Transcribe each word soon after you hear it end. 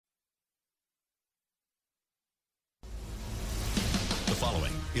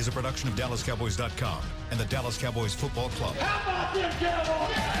is a production of DallasCowboys.com and the Dallas Cowboys Football Club. How about them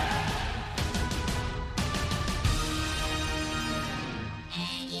Cowboys?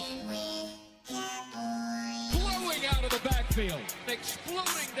 Blowing out of the backfield,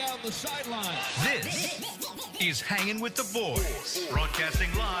 exploding down the sideline. This is Hanging with the Boys, broadcasting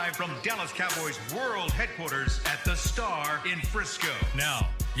live from Dallas Cowboys World Headquarters at the Star in Frisco. Now,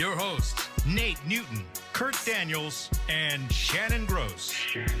 your hosts, Nate Newton, Kurt Daniels, and Shannon Gross.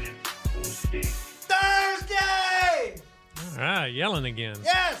 Thursday! All right, yelling again.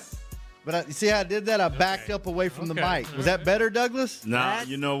 Yes! But you see how I did that? I backed up away from the mic. Was that better, Douglas? No,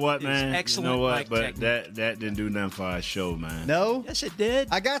 you know what, man? Excellent. You know what? Mic But technique. that didn't do nothing for our show, man. No? Yes, it did.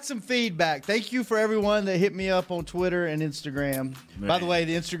 I got some feedback. Thank you for everyone that hit me up on Twitter and Instagram. Man. By the way,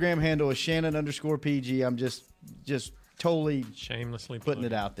 the Instagram handle is Shannon_PG. I'm just totally Shamelessly putting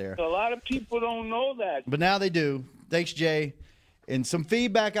it out there. A lot of people don't know that. But now they do. Thanks, Jay. And some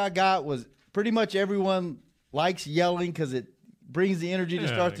feedback I got was pretty much everyone likes yelling because it brings the energy to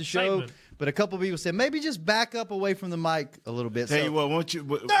start the show. excitement. But a couple people said, maybe just back up away from the mic a little bit. Tell you what, won't you?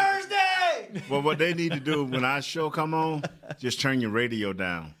 Thursday! Well, what they need to do when our show come on, just turn your radio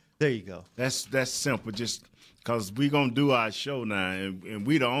down. There you go. That's simple. Just because we gonna do our show now, and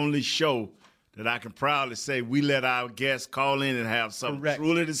we the only show that I can proudly say we let our guests call in and have something Correct.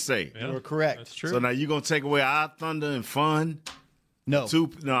 truly to say. Yeah, You're correct. That's true. So now you gonna take away our thunder and fun? No.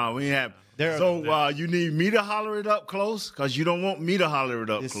 No, we have. There- So you need me to holler it up close because you don't want me to holler it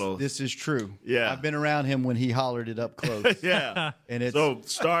up close. This is true. Yeah. I've been around him when he hollered it up close. Yeah. And it's So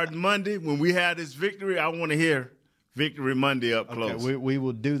starting Monday, when we have this victory, I want to hear Victory Monday up okay, close. we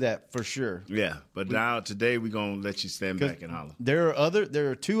will do that for sure. Yeah, but now today we're gonna let you stand back and holler. There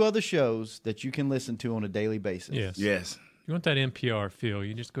are two other shows that you can listen to on a daily basis. Yes. Yes. You want that NPR feel,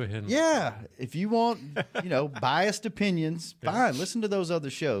 you just go ahead and. Yeah. If you want, biased opinions, fine. Listen to those other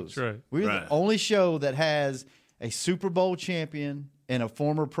shows. That's right. We're Right. the only show that has a Super Bowl champion and a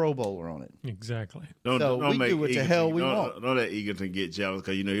former Pro Bowler on it. Exactly. So we make do what the Eagleton- hell we don't- want. Don't let Eagleton get jealous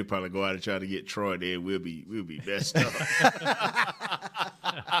because he'll probably go out and try to get Troy there. We'll be messed up.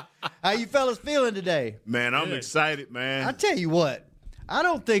 How you fellas feeling today? Man, I'm Good. excited, man. I tell you what, I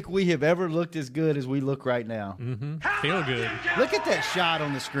don't think we have ever looked as good as we look right now. Feel good. Look at that shot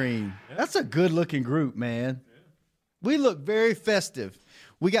on the screen. That's a good-looking group, man. We look very festive.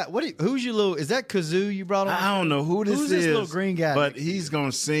 We got who's your little? Is that Kazoo you brought on? I don't know who this Who's is. this little green guy But next to he's going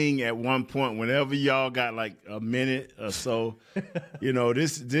to sing at one point whenever y'all got like a minute or so.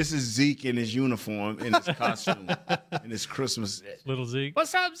 This is Zeke in his uniform, in his costume, in his Christmas. Little Zeke.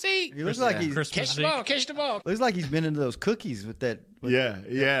 What's up, Zeke? He looks like he's Christmas Catch the Zeke. ball, catch the ball. looks like he's been into those cookies with that.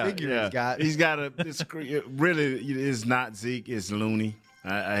 Yeah. figure he's got. He's got a. It really is not Zeke. It's Looney.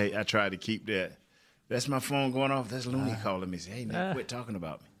 I try to keep that. That's my phone going off. That's Looney calling me. Say, hey, man, quit talking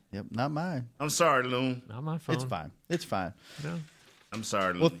about me. Yep, not mine. I'm sorry, Loon. Not my phone. It's fine. It's fine. No. I'm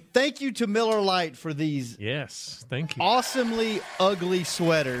sorry, Looney. Well, thank you to Miller Lite for these Yes. Thank you. awesomely ugly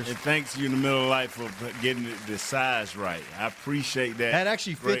sweaters. And thanks to you in the middle of life for getting the size right. I appreciate that. That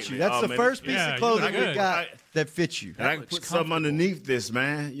actually fits greatly. you. That's Oh, the man, first piece yeah, of you clothing look we good. got that fits you. And I can put something underneath this,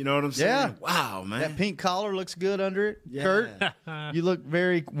 man. You know what I'm saying? Yeah. Wow, man. That pink collar looks good under it. Yeah. Kurt, you look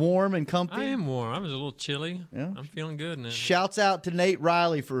very warm and comfy. I am warm. I was a little chilly. Yeah. I'm feeling good now. Shouts out to Nate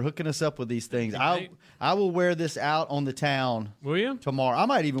Riley for hooking us up with these things. Nate. I will wear this out on the town Will you? tomorrow. I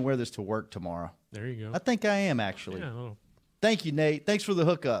might even wear this to work tomorrow. There you go. I think I am, actually. Yeah, a little. Thank you, Nate. Thanks for the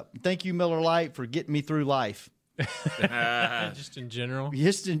hookup. Thank you, Miller Lite, for getting me through life, Just in general.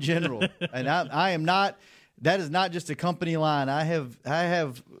 just in general. And I am not. That is not just a company line. I have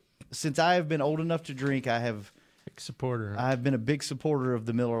since I have been old enough to drink. Big supporter. I've been a big supporter of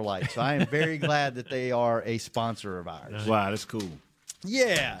the Miller Lite. So I am very glad that they are a sponsor of ours. Wow, that's cool.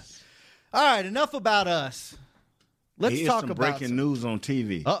 Yeah. All right. Enough about us. Let's Here's talk some about breaking news on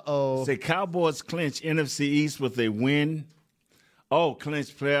TV. Uh-oh. Say Cowboys clinch NFC East with a win. Oh,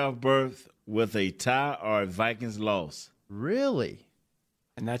 clinch playoff berth with a tie or a Vikings loss. Really?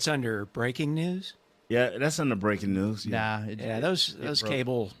 And that's under breaking news? Yeah, that's on the breaking news. Nah. Yeah, those broke.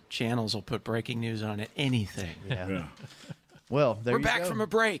 cable channels will put breaking news on it. Anything. Yeah. Well, there We're you back go. from a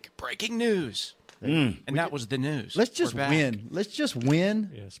break. Breaking news. And that was the news. Let's just We're back. win. Let's just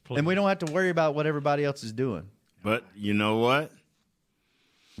win. Yes, please. And we don't have to worry about what everybody else is doing. But you know what?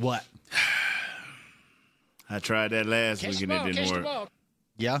 What? I tried that last Catch week the and it ball, didn't catch the work. ball.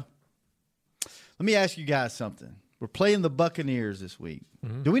 Yeah. Let me ask you guys something. We're playing the Buccaneers this week.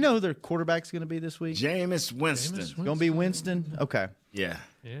 Do we know who their quarterback's going to be this week? Jameis Winston. Jameis Going to be Winston? Okay. Yeah.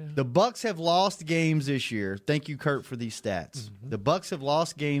 Yeah. The Bucks have lost games this year. Thank you, Kurt, for these stats. The Bucks have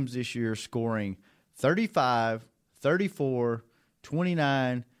lost games this year scoring 35, 34,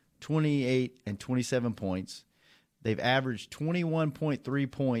 29, 28, and 27 points. They've averaged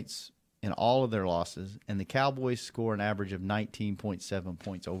 21.3 points in all of their losses, and the Cowboys score an average of 19.7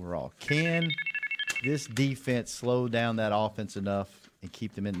 points overall. Can this defense slow down that offense enough and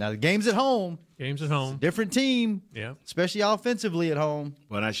keep them in? Now, the game's at home. Game's at home. Different team, Yeah. especially offensively at home.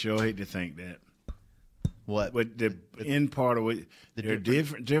 But I sure hate to think that. What? But the end part of it, they're a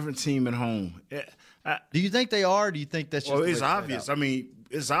different team at home. Do you think they are? Or do you think that's just Well, the way it's played obvious. out? I mean,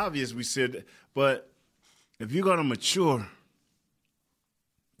 it's obvious we said, but if you're going to mature,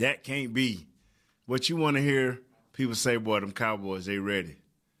 that can't be. What you want to hear people say, boy, them Cowboys, they ready.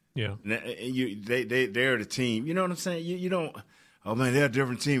 Yeah. And they're the team. You know what I'm saying? You don't, oh, man, they're a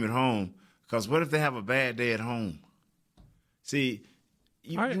different team at home. Because what if they have a bad day at home? See,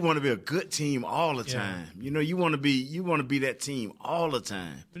 you want to be a good team all the time. You know, you want to be that team all the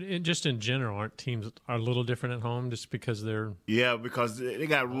time. But just in general, aren't teams are a little different at home just because they're Yeah, because they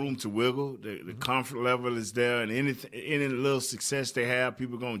got room to wiggle. The comfort level is there, and any little success they have,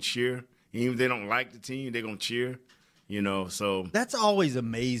 people going to cheer. Even if they don't like the team, they're going to cheer. You know, so That's always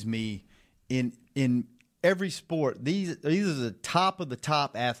amazed me in every sport. These are the top of the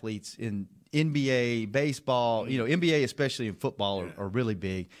top athletes in NBA, baseball, NBA, especially in football, are really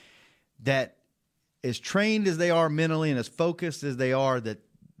big. That as trained as they are mentally and as focused as they are, that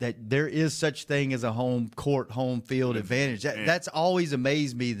there is such thing as a home court, home field advantage. That's always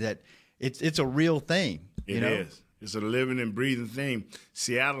amazed me that it's a real thing. It is. It's a living and breathing thing.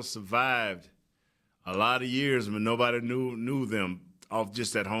 Seattle survived a lot of years when nobody knew them off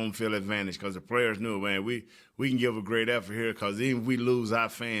just that home field advantage because the players knew, man, we can give a great effort here because even if we lose, our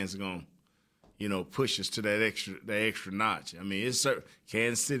fans are going to push us to that extra notch. I mean,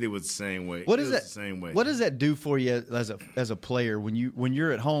 Kansas City was the same way. What is that? The same way. What does that do for you as a player when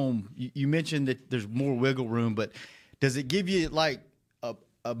you're at home? You mentioned that there's more wiggle room, but does it give you like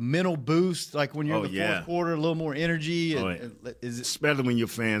a mental boost, like when you're in the fourth quarter, a little more energy? Is it especially when your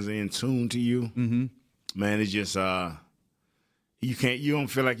fans are in tune to you? Mm-hmm. Man, it's just you don't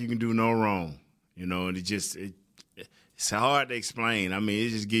feel like you can do no wrong, and it's hard to explain. I mean, it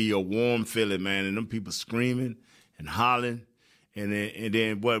just give you a warm feeling, man, and them people screaming and hollering, and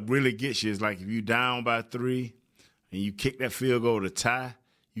then what really gets you is like if you down by 3 and you kick that field goal to tie,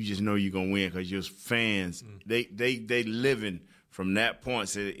 you just know you're gonna win because your fans they living from that point.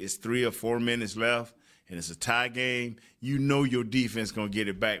 So it's 3 or 4 minutes left, and it's a tie game. You know your defense gonna get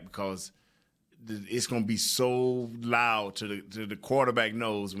it back because it's gonna be so loud to the quarterback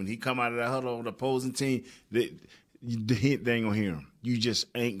knows when he come out of that huddle on the opposing team that they ain't gonna hear him. You just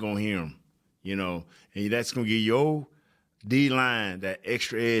ain't gonna hear him, and that's gonna give your D-line that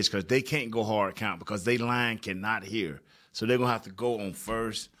extra edge because they can't go hard count because they line cannot hear. So they're gonna have to go on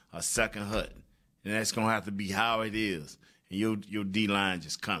first or second hut, and that's gonna have to be how it is. And your D-line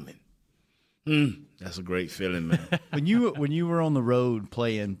just coming. That's a great feeling, man. when you were on the road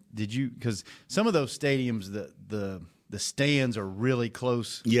playing, did you? Because some of those stadiums, the stands are really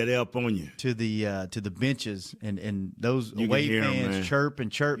close. Yeah, they're up on you to the benches, and those you away can hear fans 'em, chirp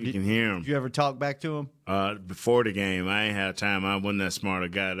and chirp. You can hear them. Did you ever talk back to them? Before the game, I ain't had time. I wasn't that smart a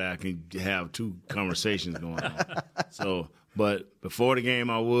guy that I can have 2 conversations going on. But before the game,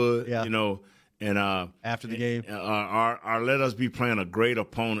 I would. And after the game, let us be playing a great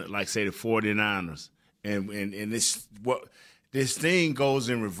opponent, like say the 49ers, and this thing goes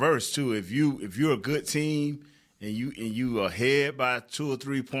in reverse too. If you're a good team and you ahead by 2 or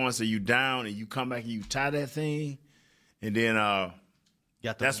 3 points, or you down and you come back and you tie that thing, and then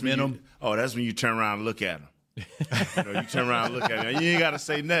that's momentum. That's when you turn around and look at them. You turn around and look at them. You ain't got to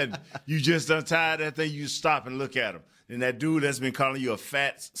say nothing. You just untie that thing. You stop and look at them. And that dude that's been calling you a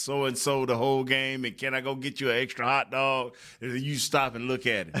fat so-and-so the whole game, and can I go get you an extra hot dog? And then you stop and look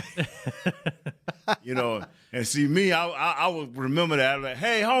at it. And see me, I would remember that. I'm like,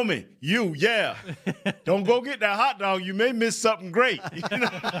 hey, homie, don't go get that hot dog. You may miss something great. Does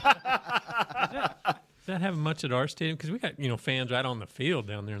that happen much at our stadium? Because we got fans right on the field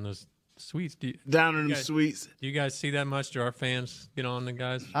down there in those suites. Down in the suites. Do you guys see that much? Do our fans get on the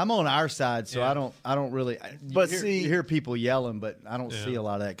guys? I'm on our side, so I don't really. But you hear people yelling, but I don't see a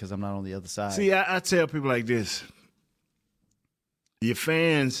lot of that because I'm not on the other side. See, I tell people like this: your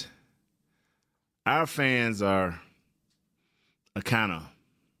fans, our fans are a kind of.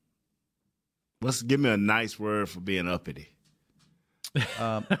 Give me a nice word for being uppity.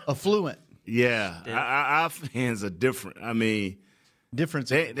 Affluent. Yeah, our fans are different. I mean. Difference.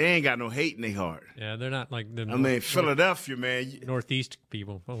 They ain't got no hate in their heart. Yeah, they're not like the. Philadelphia, man. Northeast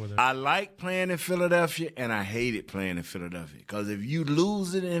people over there. I like playing in Philadelphia, and I hated playing in Philadelphia because if you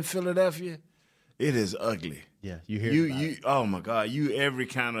lose it in Philadelphia, It is ugly. Yeah, you hear You oh my God, you every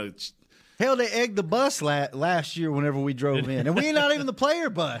kind of hell, they egged the bus last year whenever we drove in, and we ain't not even the player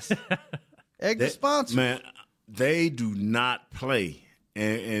bus. Egg the sponsor. Man, they do not play,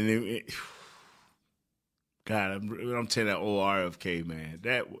 and God, I'm telling that old RFK, man.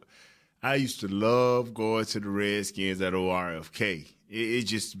 That I used to love going to the Redskins at old RFK. It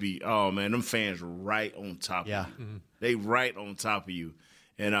just be, oh man, them fans right on top of you. Mm-hmm. They right on top of you,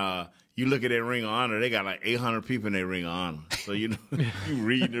 and you look at that Ring of Honor, they got like 800 people in their Ring of Honor. So, you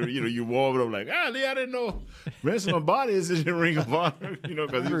read, you warm it up like, I didn't know wrestling body is in the Ring of Honor,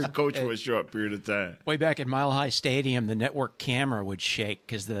 because he was a coach for a short period of time. Way back at Mile High Stadium, the network camera would shake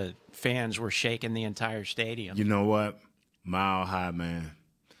because the fans were shaking the entire stadium. You know what? Mile High, man.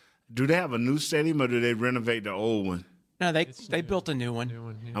 Do they have a new stadium or do they renovate the old one? No, they built a new one.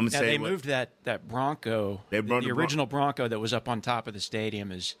 I'm gonna say they moved that Bronco. The original Bronco that was up on top of the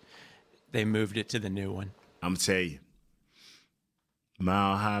stadium they moved it to the new one. I'm going to tell you,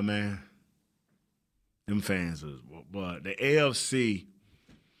 Mile High, man, them fans was, but the AFC,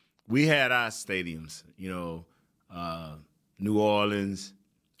 we had our stadiums, New Orleans,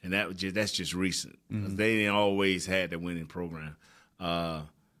 and that's just recent. Mm-hmm. They didn't always had the winning program. The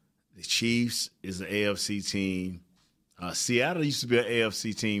Chiefs is an AFC team. Seattle used to be an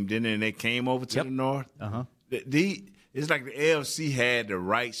AFC team, didn't they? And they came over to the North. Uh-huh. It's like the AFC had the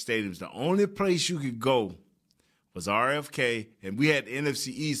right stadiums. The only place you could go was RFK, and we had the NFC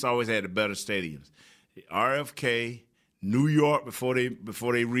East always had the better stadiums. RFK, New York before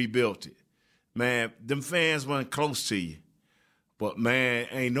they rebuilt it. Man, them fans weren't close to you. But, man,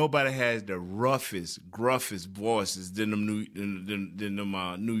 ain't nobody has the gruffest voices than them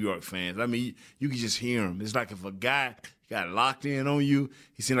New York fans. I mean, you can just hear them. It's like if a guy got locked in on you,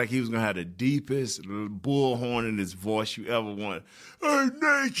 he seemed like he was going to have the deepest bullhorn in his voice you ever wanted. Hey,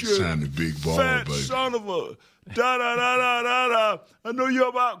 nature, sign the big ball, fat baby. son of a da-da-da-da-da-da. I know you're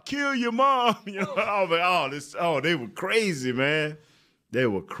about to kill your mom. They were crazy, man. They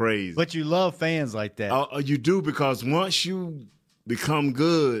were crazy. But you love fans like that. You do, because once you become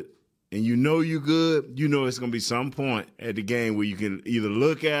good and you're good, it's going to be some point at the game where you can either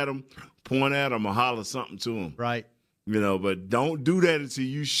look at them, point at them, or holler something to them. Right. But don't do that until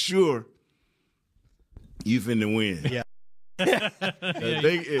you sure you finna win. Yeah.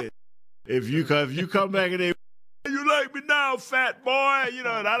 If you come back and they, you like me now, fat boy,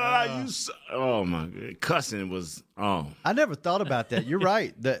 oh my God, cussing was on. I never thought about that. You're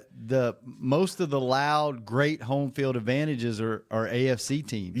right. The most of the loud, great home field advantages are AFC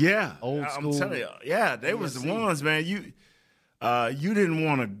teams. Yeah, old school. I'm telling you, yeah, they was the ones, man. You didn't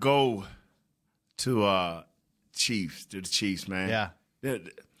want to go to the Chiefs, man. Yeah. And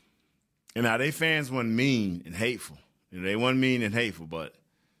now they fans weren't mean and hateful. They weren't mean and hateful, but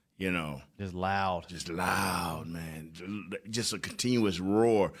just loud. Just loud, man. Just a continuous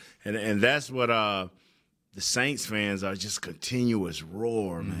roar. And that's what the Saints fans are, just continuous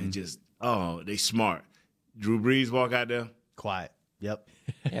roar, man. Just, they smart. Drew Brees walk out there. Quiet. Yep.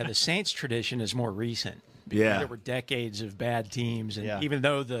 Yeah, the Saints tradition is more recent. Yeah. There were decades of bad teams, and even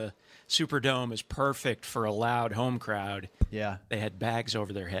though the Superdome is perfect for a loud home crowd, they had bags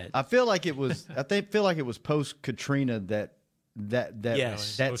over their heads. I feel like it was post Katrina that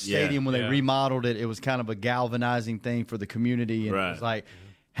stadium when they remodeled it, it was kind of a galvanizing thing for the community, and it was like,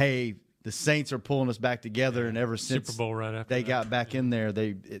 hey, the Saints are pulling us back together, and ever since Super Bowl right after they got back in there,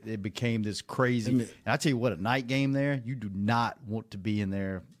 it became this crazy. And I tell you what, a night game there, you do not want to be in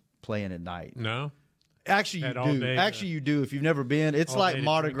there playing at night. No. Actually, you do. You do. If you've never been, it's like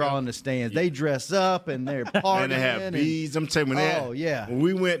Mardi Gras in the stands. They dress up and they're partying. And they have beads. I'm telling you, when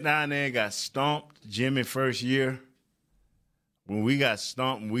we went down there and got stomped, Jimmy first year, when we got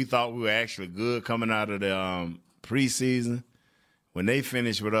stomped, we thought we were actually good coming out of the preseason. When they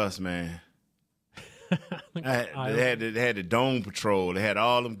finished with us, man, they had the Dome Patrol. They had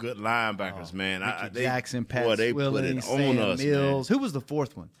all them good linebackers, man. Jackson, Pat they Swilling, put it Sam on us, Mills. man. Who was the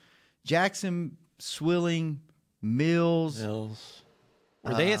fourth one? Jackson, Swilling, Mills.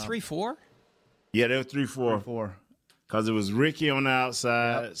 Were they a 3-4? Yeah, they were 3-4. Because it was Ricky on the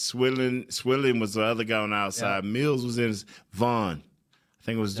outside. Yep. Swilling was the other guy on the outside. Yep. Mills was in Vaughn. I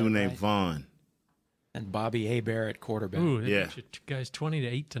think it was a dude named Vaughn. And Bobby Hebert at quarterback. Ooh, you guys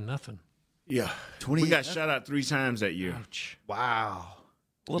 20-8-0. Yeah. We got shut out 3 times that year. Ouch. Wow.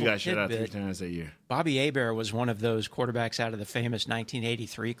 We got shut out 3 times that year. Bobby Hebert was one of those quarterbacks out of the famous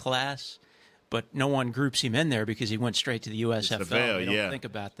 1983 class, but no one groups him in there because he went straight to the USFL. You don't think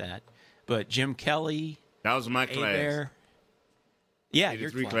about that. But Jim Kelly. That was my class. Hebert. Yeah,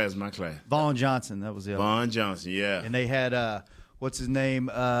 your class, my class. Vaughn Johnson, that was it. Vaughn Johnson, yeah. And they had, what's his name?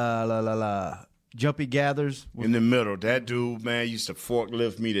 Jumpy Gathers. In the middle. That dude, man, used to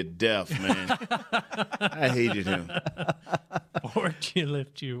forklift me to death, man. I hated him.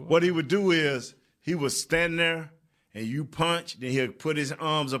 Forklift you. What he would do is he would stand there and you punch, then he'll put his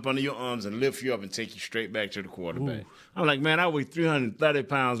arms up under your arms and lift you up and take you straight back to the quarterback. Ooh. I'm like, man, I weigh 330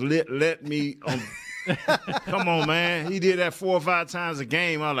 pounds. Let me come on, man. He did that 4 or 5 times a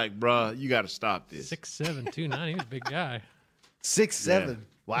game. I'm like, bro, you got to stop this. 6'7", 290. He was a big guy. 6'7". Yeah.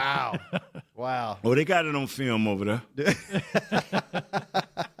 Wow. Wow. Oh, they got it on film over there.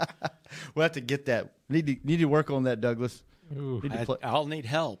 We'll have to get that. Need to work on that, Douglas. I'll need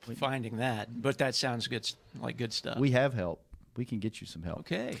help finding that, but that sounds good, like good stuff. We have help. We can get you some help.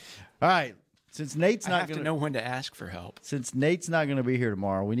 Okay. All right. Since Nate's not going to know when to ask for help. Since Nate's not going to be here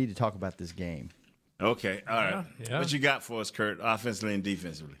tomorrow, we need to talk about this game. Okay. All right. Yeah. What you got for us, Kurt, offensively and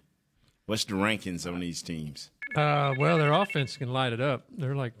defensively? What's the rankings on these teams? Well, their offense can light it up.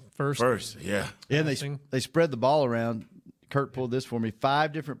 They're like first. Yeah. Yeah, they spread the ball around. Kurt pulled this for me.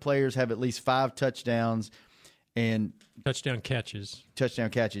 5 different players have at least 5 touchdowns and touchdown catches. Touchdown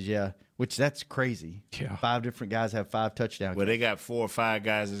catches, yeah. Which that's crazy. Yeah. 5 different guys have 5 touchdowns. Well, they got 4 or 5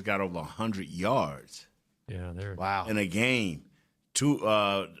 guys that's got over 100 yards. Yeah, they're wow in a game.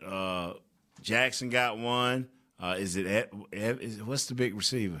 Jackson got 1. What's the big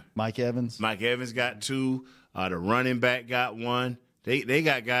receiver? Mike Evans. Mike Evans got 2. The running back got 1. They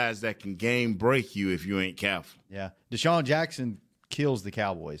got guys that can game break you if you ain't careful. Yeah. Deshaun Jackson kills the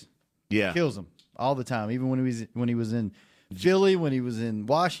Cowboys. Yeah. Kills them all the time. Even when he was in Philly, when he was in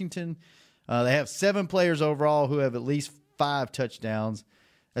Washington. They have 7 players overall who have at least 5 touchdowns.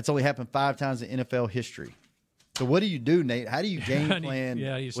 That's only happened 5 times in NFL history. So what do you do, Nate? How do you game plan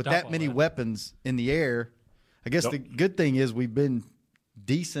with that many weapons in the air? I guess the good thing is we've been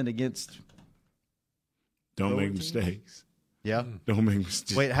decent against. Don't make mistakes. Yeah. Don't make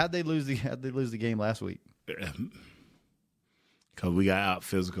mistakes. Wait, how'd they lose the game last week? Because we got out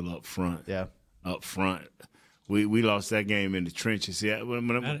physical up front. Yeah. Up front. We lost that game in the trenches. See, that ain't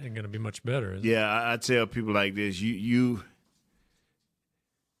going to be much better, is it? Yeah, I tell people like this, you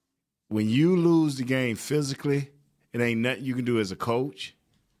when you lose the game physically, it ain't nothing you can do as a coach,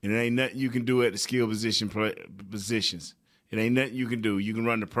 and it ain't nothing you can do at the skill positions. It ain't nothing you can do. You can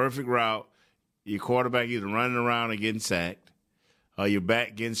run the perfect route. Your quarterback either running around and getting sacked, or your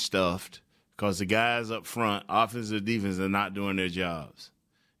back getting stuffed because the guys up front, offense or defense, are not doing their jobs.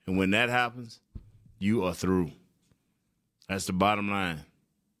 And when that happens, you are through. That's the bottom line.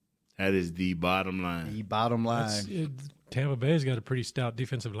 That is the bottom line. The bottom line. Tampa Bay's got a pretty stout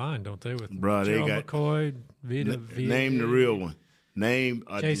defensive line, don't they? With Gerald McCoy, Vita. Name the real one. Name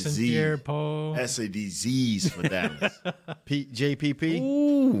a Jason disease. Pierre-Paul. That's a disease for Dallas. JPP?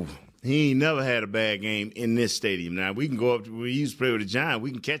 Ooh. He ain't never had a bad game in this stadium. Now, we can go up we used to play with the Giants.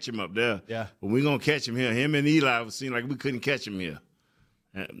 We can catch him up there. Yeah. But we're going to catch him here. Him and Eli seemed like we couldn't catch him here.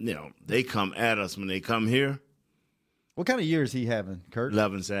 They come at us when they come here. What kind of year is he having, Kurt?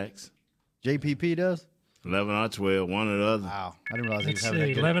 11 sacks. JPP does? 11 or 12, one or the other. Wow. I didn't realize he was having that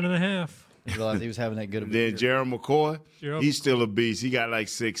good. 11 and a half. I didn't realize he was having that good of a Then year. Gerald McCoy, he's still a beast. He got like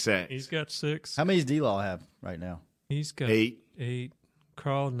 6 sacks. He's got 6. How many does D-Law have right now? He's got 8.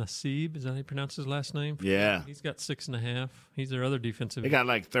 Carl Nassib, is that how you pronounce his last name? Yeah. He's got 6.5. He's their other defensive. They got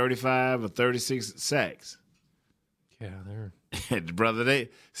like 35 or 36 sacks. Yeah, they're. Brother, this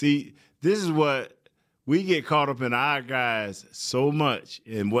is what we get caught up in our guys so much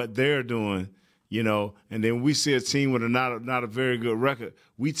in what they're doing, and then we see a team with not a very good record.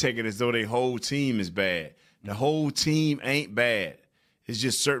 We take it as though their whole team is bad. The whole team ain't bad. It's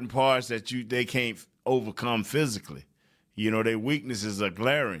just certain parts that they can't overcome physically. Their weaknesses are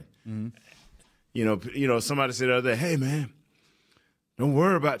glaring. Mm-hmm. Somebody said the other day, hey, man, don't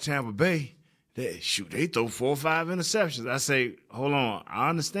worry about Tampa Bay. They throw 4 or 5 interceptions. I say, hold on, I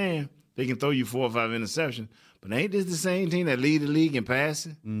understand they can throw you 4 or 5 interceptions, but ain't this the same team that lead the league in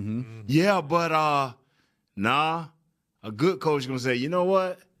passing? Mm-hmm. Yeah, but nah, a good coach is going to say, you know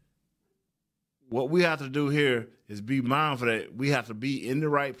what? What we have to do here is be mindful that we have to be in the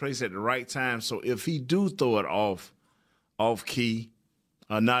right place at the right time. So if he do throw it off key,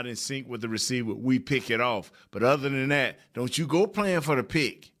 not in sync with the receiver, we pick it off. But other than that, don't you go playing for the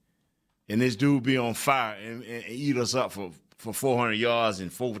pick and this dude be on fire and eat us up for 400 yards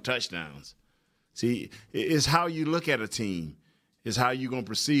and 4 touchdowns. See, it's how you look at a team. It's how you're going to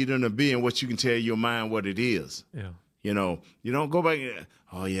proceed in the be and what you can tell your mind what it is. Yeah. You don't go back and,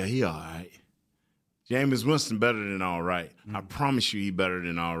 oh, yeah, he all right. Jameis Winston better than all right. Mm-hmm. I promise you he better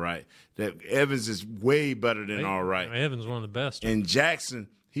than all right. That Evans is way better than all right. Evans is one of the best. And Jackson,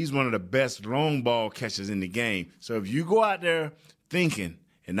 he's one of the best long ball catchers in the game. So if you go out there thinking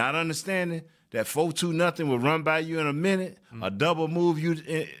and not understanding that 4-2 will run by you in a minute, a double move you.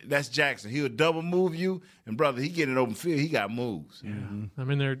 That's Jackson. He'll double move you, and brother, he get in open field. He got moves. Yeah. I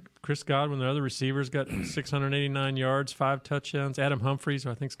mean, Chris Godwin, the other receivers, got 689 yards, 5 touchdowns. Adam Humphries, who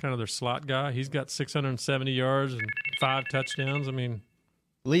I think is kind of their slot guy, he's got 670 yards and 5 touchdowns. I mean,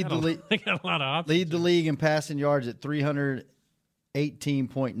 they got a lot of options. Lead the league in passing yards at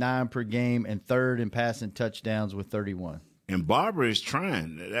 318.9 per game, and third in passing touchdowns with 31. And Barber is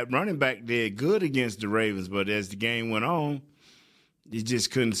trying. That running back did good against the Ravens, but as the game went on, he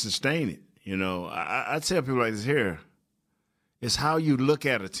just couldn't sustain it. You know, I tell people like this here, it's how you look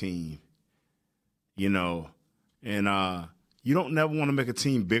at a team, you know, and you don't never want to make a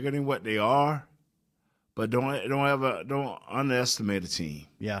team bigger than what they are, but don't underestimate a team.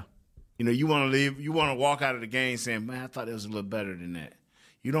 Yeah. You know, you want to walk out of the game saying, man, I thought it was a little better than that.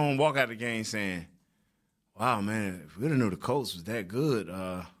 You don't walk out of the game saying, wow, man, if we didn't know the Colts was that good,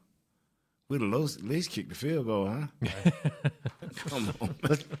 we'd have at least kicked the field goal, huh? Come on.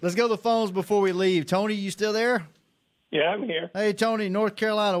 Let's go to the phones before we leave. Tony, you still there? Yeah, I'm here. Hey, Tony, North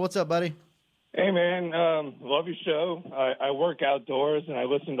Carolina. What's up, buddy? Hey, man, love your show. I work outdoors, and I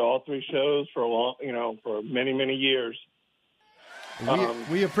listen to all 3 shows for for many, many years.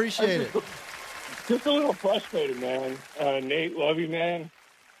 We appreciate it. Just a little frustrated, man. Nate, love you, man.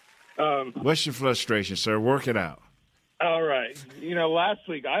 What's your frustration, sir? Work it out. All right. You know, last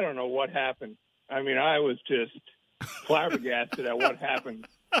week, I don't know what happened. I mean, I was just flabbergasted at what happened.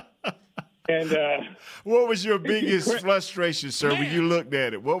 And what was your biggest frustration, sir, when you looked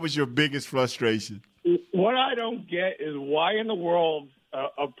at it? What was your biggest frustration? What I don't get is why in the world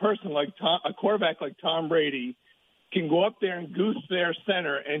a person like a quarterback like Tom Brady can go up there and goose their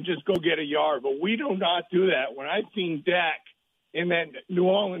center and just go get a yard. But we do not do that. When I've seen Dak in that New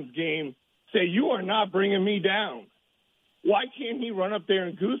Orleans game say, you are not bringing me down. Why can't he run up there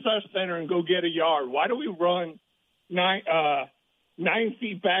and goose our center and go get a yard? Why do we run 9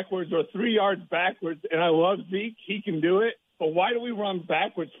 feet backwards or 3 yards backwards? And I love Zeke. He can do it. But why do we run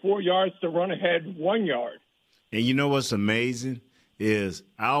backwards 4 yards to run ahead 1 yard? And you know what's amazing is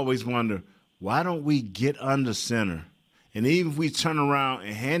I always wonder, why don't we get under center? And even if we turn around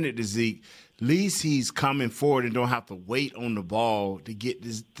and hand it to Zeke, at least he's coming forward and don't have to wait on the ball to get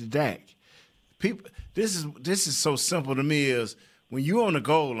this to Dak. People, this is so simple to me is when you're on the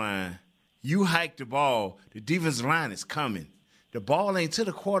goal line, you hike the ball, the defensive line is coming. The ball ain't to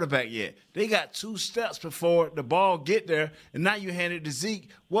the quarterback yet. They got 2 steps before the ball get there, and now you hand it to Zeke.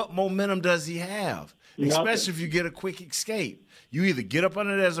 What momentum does he have? Nothing. Especially if you get a quick escape. You either get up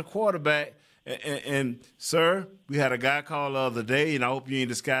under it as a quarterback, and sir, we had a guy call the other day, and I hope you ain't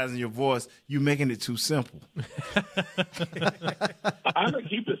disguising your voice. You making it too simple. I'm a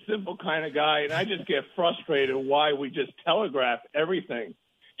keep it simple kind of guy, and I just get frustrated why we just telegraph everything.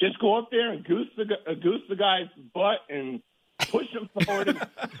 Just go up there and goose the guy's butt and push him forward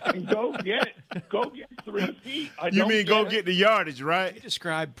and go get it. Go get 3 feet. You mean go get the yardage, right? You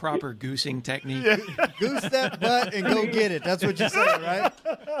describe proper goosing technique. Goose that butt and go get it. That's what you say, right?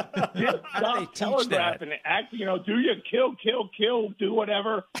 How do they teach that? And act, do your kill, do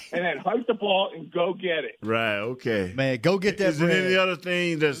whatever, and then hike the ball and go get it. Right, okay. Man, go get that Is there bread. any other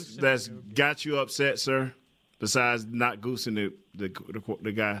thing that's got you upset, sir, besides not goosing the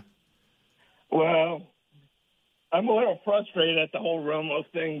guy? Well, I'm a little frustrated at the whole Romo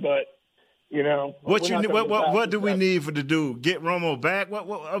thing, but what do we need to do? Get Romo back?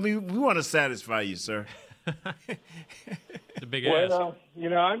 What I mean, we want to satisfy you, sir. The big ass. Well,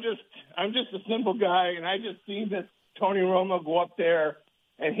 I'm just a simple guy, and I just seen this Tony Romo go up there,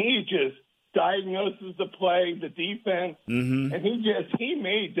 and he just diagnoses the play, the defense, and he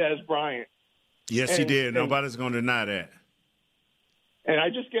made Dez Bryant. Yes, he did. Nobody's going to deny that. And I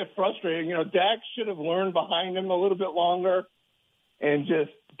just get frustrated. Dak should have learned behind him a little bit longer,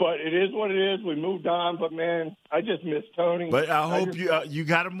 but it is what it is. We moved on, but man, I just miss Tony. But I hope you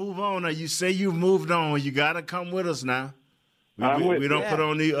got to move on. Now, you say you've moved on. You got to come with us now. We don't put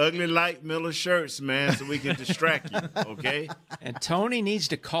on the ugly light Miller shirts, man, so we can distract you. Okay. And Tony needs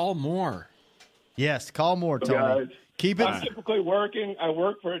to call more. Yes, call more, Tony. Guys, Keep it. I'm typically working. I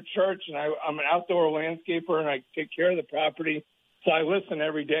work for a church, and I'm an outdoor landscaper, and I take care of the property. So I listen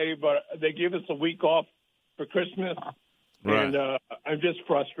every day, but they give us a week off for Christmas, and I'm just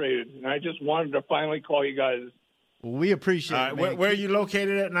frustrated. And I just wanted to finally call you guys. Well, we appreciate it, man. Where are you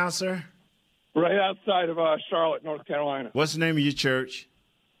located at now, sir? Right outside of Charlotte, North Carolina. What's the name of your church?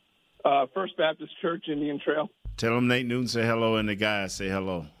 First Baptist Church, Indian Trail. Tell them Nate Newton say hello, and the guys say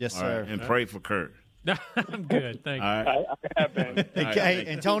hello. Yes, All sir. Right? And pray for Kurt. I'm good. Thank you. All right. I have been.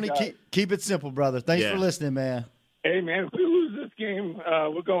 And Tony, keep it simple, brother. Thanks for listening, man. Hey, man, if we lose this game,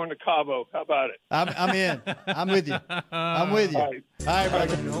 we're going to Cabo. How about it? I'm in. I'm with you. I'm with you. All right,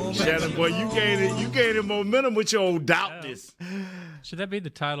 brother. Shannon, boy, you gained him momentum with your old doubtness. Should that be the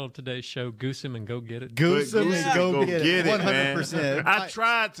title of today's show? Goose him and go get it. Goose him and go get it. 100%. Man. I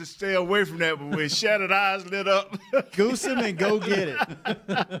tried to stay away from that, but when Shannon's eyes lit up, goose him and go get it.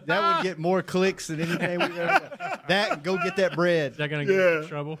 That would get more clicks than anything we've ever done. That, go get that bread. Is that going to get us in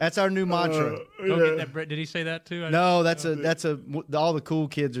trouble? That's our new mantra. Go get that bread. Did he say that too? No, all the cool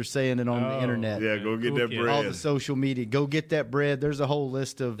kids are saying it on the internet. Yeah, go get that bread. All the social media. Go get that bread. There's a whole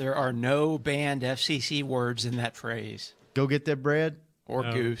list of. There are no banned FCC words in that phrase. Go get that bread. Or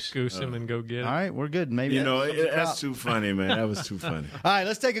goose. Goose him and go get it. All right, we're good. Maybe that's too funny, man. That was too funny. All right,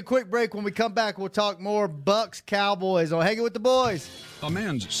 let's take a quick break. When we come back, we'll talk more Bucks Cowboys on Hanging with the Boys. A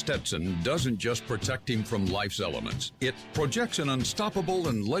man's Stetson doesn't just protect him from life's elements. It projects an unstoppable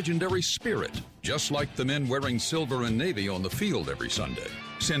and legendary spirit, just like the men wearing silver and navy on the field every Sunday.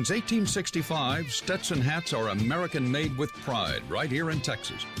 Since 1865, Stetson hats are American-made with pride right here in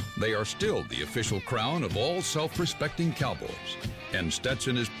Texas. They are still the official crown of all self-respecting cowboys. And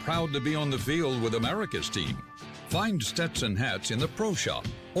Stetson is proud to be on the field with America's team. Find Stetson hats in the Pro Shop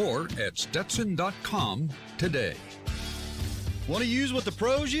or at Stetson.com today. Want to use what the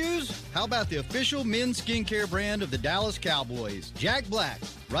pros use? How about the official men's skincare brand of the Dallas Cowboys, Jack Black?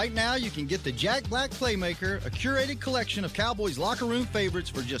 Right now, you can get the Jack Black Playmaker, a curated collection of Cowboys locker room favorites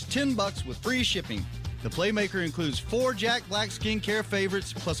for just $10 with free shipping. The Playmaker includes 4 Jack Black skincare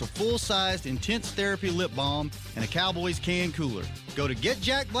favorites, plus a full-sized Intense Therapy lip balm and a Cowboys can cooler. Go to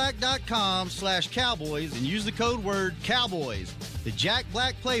getjackblack.com/Cowboys and use the code word Cowboys. The Jack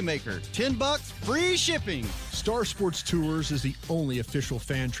Black Playmaker, $10, free shipping. Star Sports Tours is the only official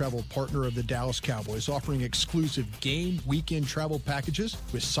fan travel partner of the Dallas Cowboys, offering exclusive game weekend travel packages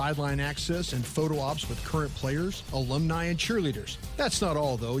with sideline access and photo ops with current players, alumni, and cheerleaders. That's not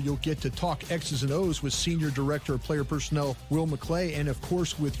all, though. You'll get to talk X's and O's with Senior Director of Player Personnel Will McClay and, of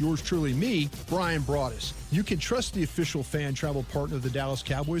course, with yours truly, me, Brian Broaddus. You can trust the official fan travel partner of the Dallas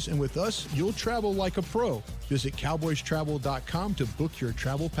Cowboys, and with us, you'll travel like a pro. Visit cowboystravel.com to book your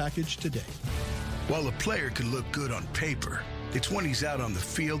travel package today. While a player can look good on paper, it's when he's out on the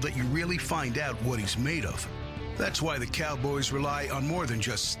field that you really find out what he's made of. That's why the Cowboys rely on more than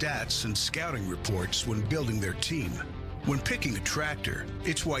just stats and scouting reports when building their team. When picking a tractor,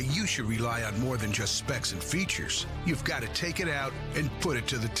 it's why you should rely on more than just specs and features. You've got to take it out and put it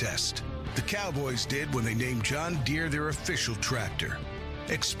to the test. The Cowboys did when they named John Deere their official tractor.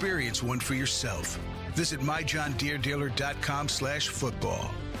 Experience one for yourself. Visit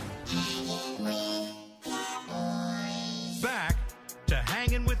myjohndeeredealer.com/football. Back to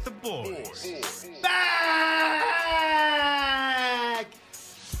Hanging with the Boys. Back!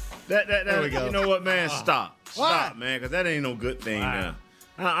 There we go. You know what, man? Stop, Why? man, because that ain't no good thing now.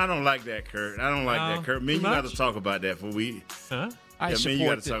 I don't like that, Kurt. I don't like that, Kurt. Me, you got to talk about that for we. Huh? I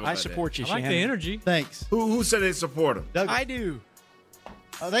support you, I like the energy. Thanks. Who said they support him? Doug, I do.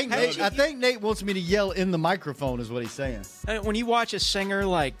 I think Nate wants me to yell in the microphone is what he's saying. When you watch a singer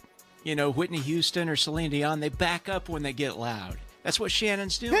like, Whitney Houston or Celine Dion, they back up when they get loud. That's what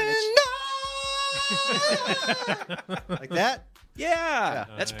Shannon's doing. Like that? Yeah.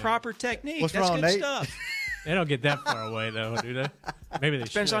 That's proper technique. What's That's wrong, good Nate? stuff. They don't get that far away, though, do they? Maybe they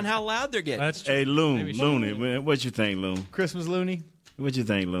Depends should. on how loud they're getting. That's true. Hey, Looney, man, what you think, Loon? Christmas Looney? What you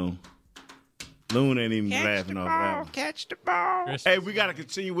think, Loon? Loon ain't even laughing off that one. Catch the ball. Hey, we got to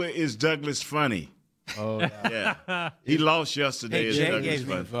continue with Is Douglas Funny? Oh, Yeah. He lost yesterday. Hey, Is Jay Douglas gave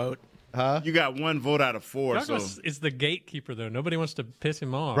me a funny? vote. Huh? You got 1 vote out of 4. Douglas is the gatekeeper, though. Nobody wants to piss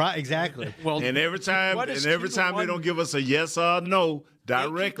him off. Right, exactly. Well, And every time what is they 2-1? don't give us a yes or no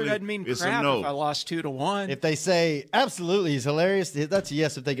directly, doesn't mean it's crap a no. if I lost 2-1. If they say, absolutely, he's hilarious, that's a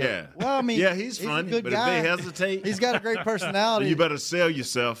yes. If they go, Yeah. well, I mean, Yeah, he's funny, a good but if guy. they hesitate- he's got a great personality. You better sell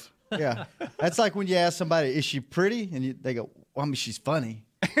yourself. Yeah. That's like when you ask somebody, is she pretty? And they go, well, I mean, she's funny.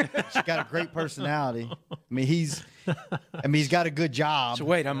 She's got a great personality. I mean, he's got a good job. So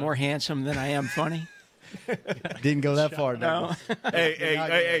wait, I'm more handsome than I am funny? Didn't go that far, No.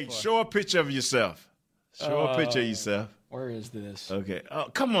 Hey, show a picture of yourself. Show a picture of yourself. Where is this? Okay. Oh,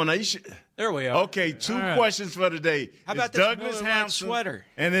 come on now. You should. There we are. Okay, 2 All right. questions for today. How about is this Douglas Miller Lite handsome sweater?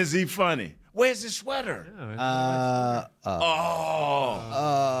 And is he funny? Where's his sweater?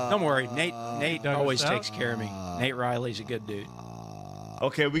 Don't worry, Nate always Stout? takes care of me. Nate Riley's a good dude.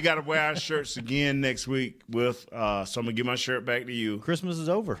 Okay, we got to wear our shirts again next week with, so I'm going to give my shirt back to you. Christmas is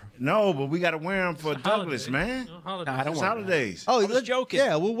over. No, but we got to wear them for Douglas, man. Holidays. I don't It's want holidays. Oh, was joking.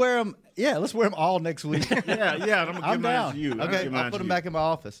 Yeah, we'll wear them. Yeah, let's wear them all next week. Yeah, I'm going to I'm give mine down. to you. Okay, I'll put them back in my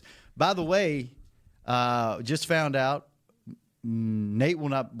office. By the way, just found out Nate will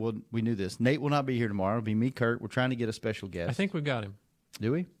not. Well, we knew this. Nate will not be here tomorrow. It'll be me, Kurt. We're trying to get a special guest. I think we've got him.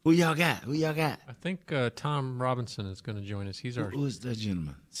 Do we? Who y'all got? I think Tom Robinson is going to join us. He's Who is that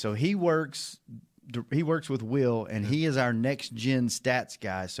gentleman? So he works with Will, and he is our next gen stats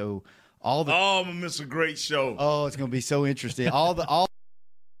guy. So I'm gonna miss a great show. Oh, it's gonna be so interesting. all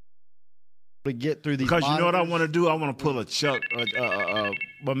to get through these. Because monitors. you know what I want to do? I want to pull a Chuck,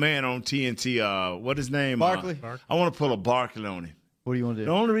 my man on TNT. What his name? Barkley. I want to pull a Barkley on him. What do you want to do?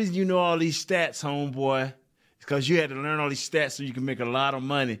 The only reason you know all these stats, homeboy, is because you had to learn all these stats so you can make a lot of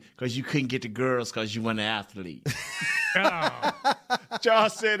money because you couldn't get the girls because you weren't an athlete.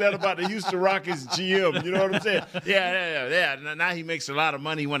 Charles said that about the Houston Rockets GM. You know what I'm saying? Yeah. Now he makes a lot of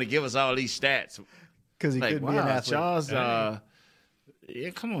money. He want to give us all these stats. Because he couldn't be an athlete. Charles,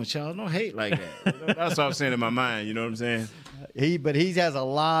 come on, Charles. Don't hate like that. That's what I'm saying in my mind. You know what I'm saying? But he has a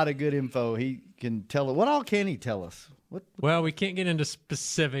lot of good info. He can tell it. What all can he tell us? Well, we can't get into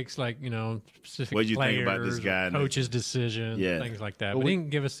specifics like, specific What do you players, think about this guy? coach's decision, things like that. But he can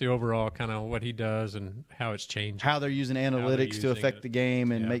give us the overall kind of what he does and how it's changed. How they're using analytics to affect the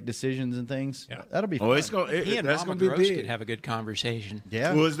game and make decisions and things. Yeah. That'll be fun. He and Mama Gross could have a good conversation.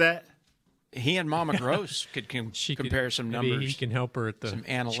 Yeah. Who is that? He and Mama Gross could compare some numbers. Maybe he can help her at some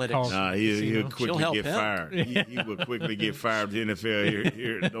analytics. Nah, he'll quickly get fired. He will quickly get fired. The NFL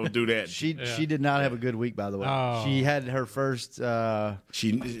here, don't do that. She did not have a good week, by the way. Oh. She had her first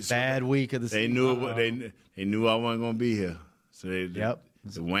bad week of the season. They knew I wasn't going to be here. So the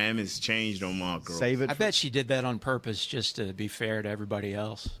whammies changed on Mama Gross. I bet she did that on purpose just to be fair to everybody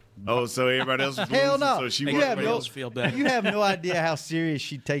else. Oh, so everybody else was hell no. So she you have no idea how serious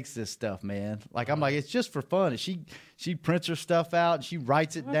she takes this stuff, man. Like I'm like, it's just for fun. And she prints her stuff out and she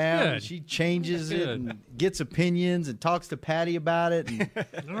writes it down and she changes it and gets opinions and talks to Patty about it. And,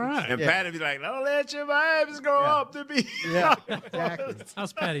 all right. And Patty be like, don't let your vibes go up to me. Yeah, exactly.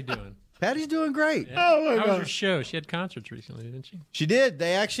 How's Patty doing? Patty's doing great. Yeah. Oh, my God. Was her show? She had concerts recently, didn't she? She did.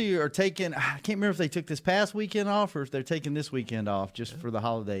 They actually are taking, I can't remember if they took this past weekend off or if they're taking this weekend off just for the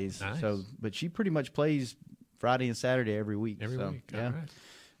holidays. Nice. So, but she pretty much plays Friday and Saturday every week. Every week. Yeah. All right.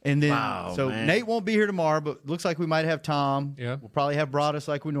 And then, man. Nate won't be here tomorrow, but looks like we might have Tom. Yeah. We'll probably have Broadus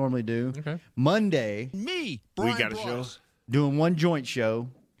like we normally do. Okay. Monday. Me, we got a show. Doing one joint show.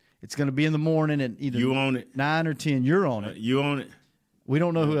 It's going to be in the morning at either you own it. 9 or 10. You're on it. You own it. We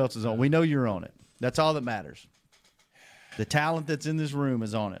don't know who else is on. We know you're on it. That's all that matters. The talent that's in this room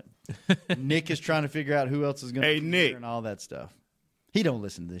is on it. Nick is trying to figure out who else is going to be Nick. here and all that stuff. He don't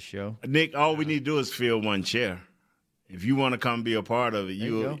listen to this show. Nick, all we need to do is fill one chair. If you want to come be a part of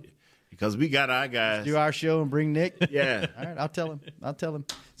it, because we got our guys. Let's do our show and bring Nick? Yeah. All right, I'll tell him.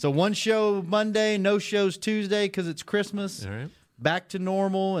 So one show Monday, no shows Tuesday because it's Christmas. All right. Back to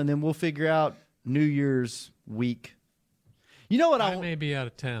normal, and then we'll figure out New Year's week. You know what I may be out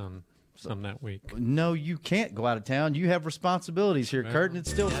of town some that week. No, you can't go out of town. You have responsibilities here, Kurt, and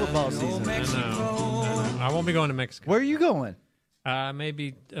it's still football season. I know. I won't be going to Mexico. Where are you going? I may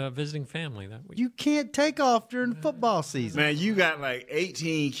be visiting family that week. You can't take off during football season. Man, you got like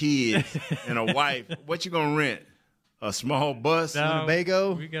 18 kids and a wife. What you going to rent? A small bus?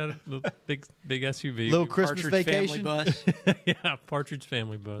 Winnebago? We got a little big SUV. Little Christmas Partridge vacation? family bus. Yeah, Partridge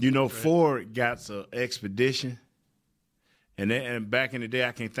family bus. You know, Ford got an Expedition. And back in the day,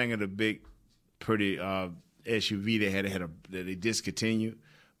 I can't think of the big, pretty SUV they had that they discontinued.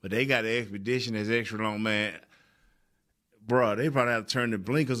 But they got an Expedition that's extra long, man. Bro, they probably have to turn the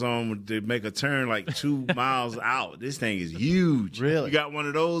blinkers on to make a turn like 2 miles out. This thing is huge. Really? You got one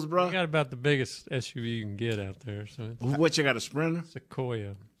of those, bro? We got about the biggest SUV you can get out there. So what, you got, a Sprinter?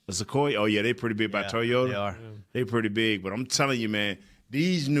 Sequoia. A Sequoia? Oh, yeah, they pretty big by Toyota. They are. They pretty big. But I'm telling you, man,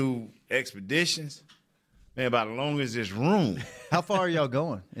 these new Expeditions, man, about as long as this room. How far are y'all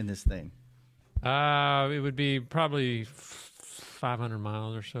going in this thing? It would be probably 500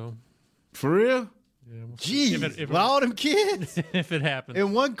 miles or so. For real? Yeah, we'll Jeez, with all them kids if it happens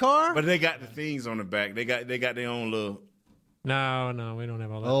in one car. But they got the things on the back. They got their own little. No, we don't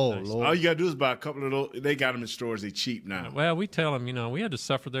have all that. Oh, nice. Lord. All you gotta do is buy a couple of those. They got them in stores. They cheap now. Well, we tell them, we had to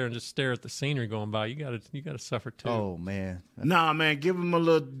suffer there and just stare at the scenery going by. You got to suffer too. Oh man. Nah, man, give them a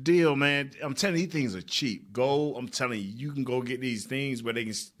little deal, man. I'm telling you, these things are cheap. I'm telling you, you can go get these things where they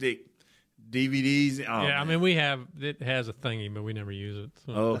can stick DVDs. Oh, yeah, man. it has a thingy, but we never use it.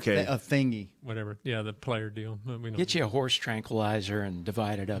 So Okay. A thingy. whatever. Yeah, the player deal. We don't Get you a horse tranquilizer and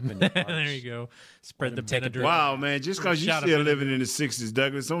divide it up into parts. there you go. Spread the take a Benadryl. Wow, man, just because you're Shot of still Benadryl. living in the 60s,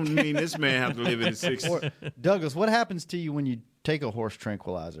 Douglas, don't mean this man have to live in the 60s. Douglas, what happens to you when you take a horse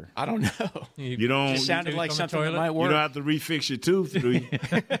tranquilizer? I don't know. You don't. Just sounded like on the something that toilet? might You work. don't have to refix your tooth, do you?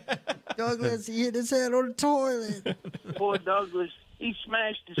 Douglas, he hit his head on the toilet. poor Douglas. He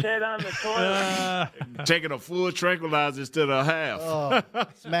smashed his head on the toilet. Taking a full tranquilizer instead of half.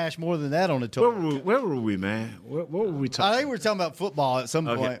 Smash more than that on the toilet. Where were we, man? What were we talking about? I think we were talking about football at some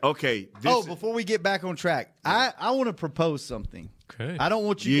point. Okay. Before we get back on track, I want to propose something. Okay. I don't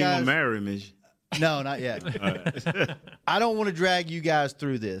want you guys. ain't gonna marry me. No, not yet. I don't want to drag you guys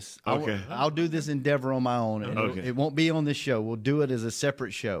through this. Okay. I'll do this endeavor on my own. Okay. It won't be on this show. We'll do it as a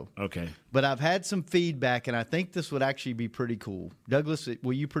separate show. Okay. But I've had some feedback, and I think this would actually be pretty cool. Douglas,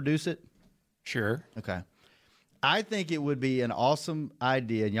 will you produce it? Sure. Okay. I think it would be an awesome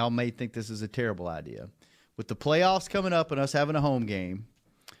idea, and y'all may think this is a terrible idea. With the playoffs coming up and us having a home game,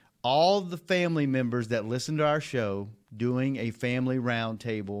 all the family members that listen to our show doing a family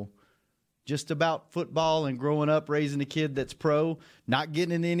roundtable just about football and growing up, raising a kid that's pro, not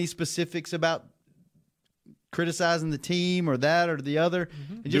getting into any specifics about criticizing the team or that or the other,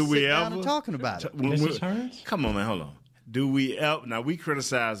 and just sit down and talking about it. Come on, man, hold on. Do we ever? Now, we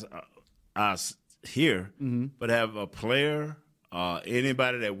criticize us here, but have a player,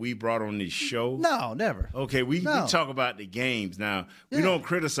 anybody that we brought on this show? No, never. Okay, we talk about the games now. Yeah. We don't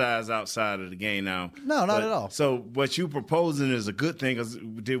criticize outside of the game now. No, not at all. So what you proposing is a good thing, because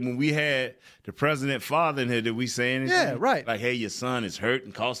when we had the president father in here, did we say anything? Yeah, right. Like, hey, your son is hurt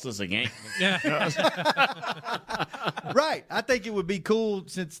and cost us a game. Yeah. Right. I think it would be cool,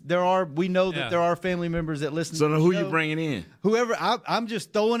 since we know that there are family members that listen to the show. So who you bringing in? Whoever. I'm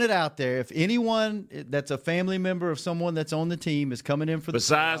just throwing it out there. If anyone that's a family member of someone that's on the team is coming in for the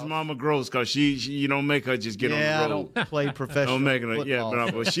besides playoffs. Mama Gross, because she you don't make her just get on the road. I don't play professional Don't make her.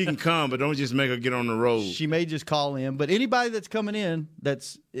 football. But she can come, but don't just make her get on the road. She may just call in, but anybody that's coming in,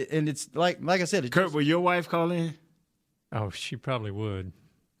 and it's like I said. It's Kurt, will your wife call in? Oh, she probably would.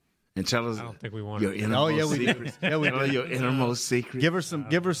 And tell us. I don't think we want your innermost secret. Yeah, we do. Your innermost secret. Give her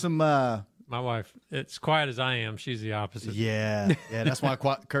some. My wife, it's quiet as I am. She's the opposite. Yeah. That's why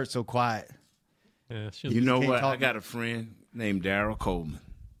Kurt's so quiet. Yeah, you know what? I got a friend named Daryl Coleman.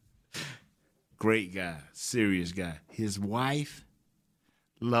 Great guy, serious guy. His wife,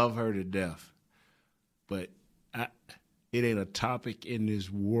 love her to death, but it ain't a topic in this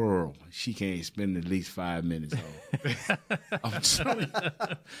world she can't spend at least 5 minutes on. I'm telling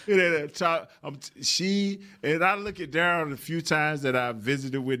you, it ain't a top. And I look at Daryl a few times that I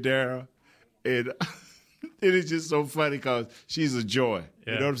visited with Daryl, and it is just so funny because she's a joy.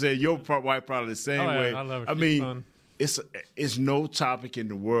 Yeah. You know what I'm saying? Your wife probably the same way. I love her. I mean, fun. It's no topic in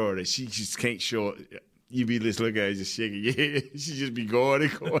the world that she just can't show. You be just looking at her, just shaking your head. She just be going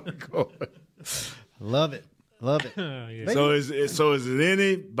and going and going. Love it. Yeah. So is there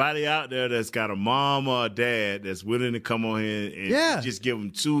anybody out there that's got a mom or a dad that's willing to come on here and just give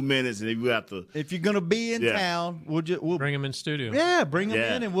them 2 minutes, and if you have to, if you're gonna be in town, we'll bring them in studio. Yeah, bring them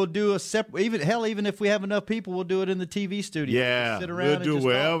in, and we'll do a separate. Even if we have enough people, we'll do it in the TV studio. Yeah, sit around we'll and do just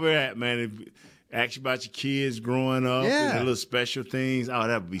wherever talk. at, man. Ask you about your kids growing up and the little special things. Oh,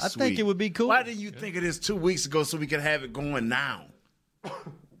 that would be sweet. I think it would be cool. Why didn't you think of this 2 weeks ago so we could have it going now?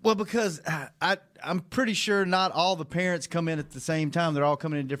 Well, because I'm pretty sure not all the parents come in at the same time. They're all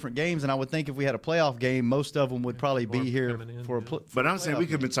coming in different games, and I would think if we had a playoff game, most of them would probably be here for a playoff. But I'm saying we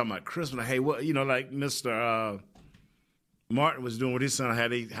could have been talking about Christmas. Like, hey, what like Mr. Martin was doing with his son, how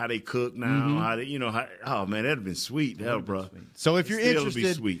they cook now, how they, oh man, that'd have been sweet, hell, bro. So if you're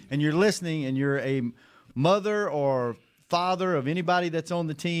interested and you're listening, and you're a mother or father of anybody that's on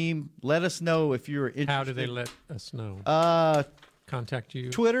the team, let us know if you're interested. How do they let us know? Contact you.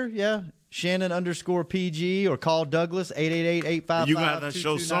 Twitter, Shannon_PG, or call Douglas 888-855-2297. You got to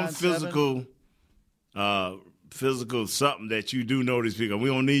show some physical something that you do know these people. We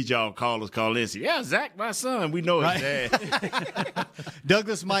don't need y'all call in and say, yeah, Zach, my son. We know his dad.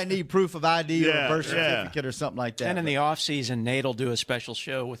 Douglas might need proof of ID or a birth certificate or something like that. And in the off season, Nate will do a special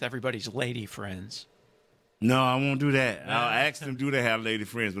show with everybody's lady friends. No, I won't do that. I'll ask them, do they have lady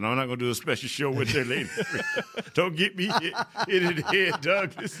friends? But I'm not going to do a special show with their lady friends. Don't get me hit in the head,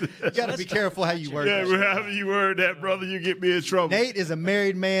 Douglas. You got to be careful how you word that. Yeah, however you word that, brother, you get me in trouble. Nate is a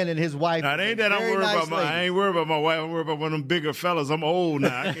married man, and his wife now, it ain't that I'm worried about I ain't worried about my wife. I'm worried about one of them bigger fellas. I'm old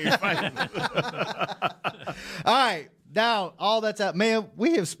now. I can't fight them. All right. Now, all that's out. Man,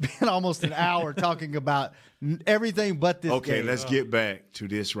 we have spent almost an hour talking about everything but this game. Okay, let's get back to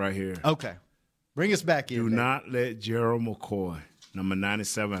this right here. Okay. Bring us back in. Do not let Gerald McCoy, number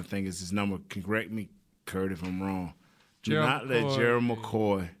 97, I think is his number. Correct me, Kurt, if I'm wrong. Do not let Gerald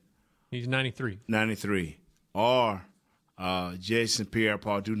McCoy. He's 93. 93. Or Jason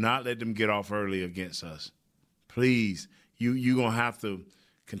Pierre-Paul. Do not let them get off early against us. Please. You're going to have to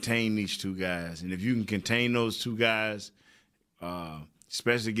contain these two guys. And if you can contain those two guys,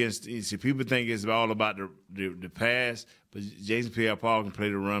 especially against. See, people think it's all about the pass, but Jason Pierre-Paul can play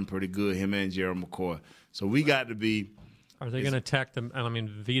the run pretty good. Him and Gerald McCoy. So we got to be. Are they going to attack them? I mean,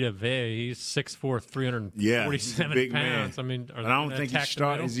 Vita Vea, he's 6'4", 347 pounds. I mean, I don't think he's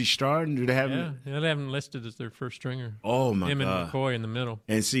starting. Is he starting? Do they have him? Yeah, they haven't listed as their first stringer. Oh, my God. Him and McCoy in the middle.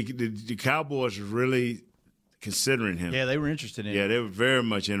 And see, the Cowboys are really considering him. Yeah, they were interested in him. Yeah, they were very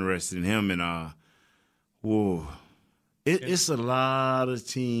much interested in him. And, it's a lot of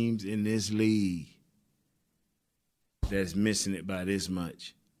teams in this league that's missing it by this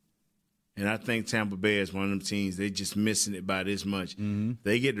much. And I think Tampa Bay is one of them teams, they just missing it by this much. Mm-hmm.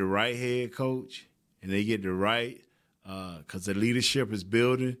 They get the right head coach, and they get the right because the leadership is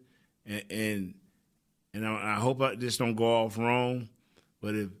building. And I hope this don't go off wrong,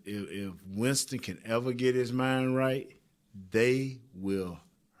 but if Winston can ever get his mind right, they will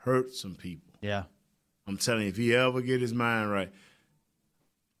hurt some people. Yeah. I'm telling you, if he ever get his mind right.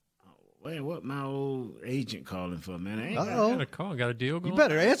 Wait, what my old agent calling for, man? I got a call. Got a deal going? You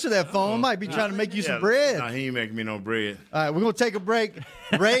better answer that phone. Might be trying to make you some bread. No, he ain't making me no bread. All right, we're going to take a break.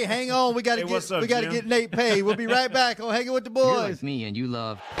 Ray, hang on. We got to get Nate paid. We'll be right back on Hanging with the Boys. You're like me and you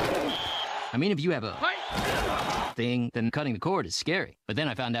love... I mean, if you have a thing, then cutting the cord is scary. But then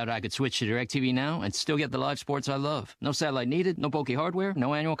I found out I could switch to DirecTV Now and still get the live sports I love. No satellite needed, no bulky hardware,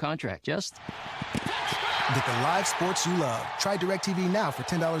 no annual contract, just... Get the live sports you love. Try DirecTV Now for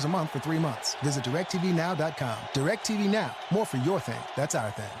 $10 a month for 3 months. Visit DirecTVNow.com. DirecTV Now. More for your thing. That's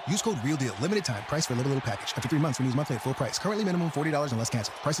our thing. Use code REALDEAL. Limited time. Price for little package. After 3 months, renews monthly at full price. Currently minimum $40 unless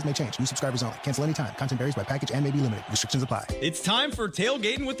canceled. Prices may change. New subscribers only. Cancel anytime. Content varies by package and may be limited. Restrictions apply. It's time for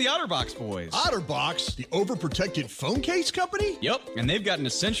tailgating with the OtterBox boys. OtterBox? The overprotected phone case company? Yep, and they've got an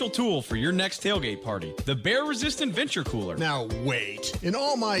essential tool for your next tailgate party. The bear-resistant Venture Cooler. Now, wait. In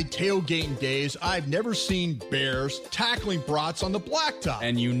all my tailgating days, I've never seen bears tackling brats on the blacktop.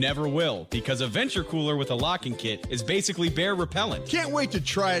 And you never will, because a Venture Cooler with a locking kit is basically bear repellent. Can't wait to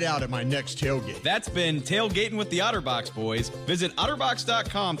try it out at my next tailgate. That's been Tailgating with the OtterBox boys. Visit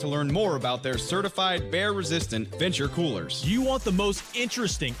OtterBox.com to learn more about their certified bear-resistant Venture Coolers. Do you want the most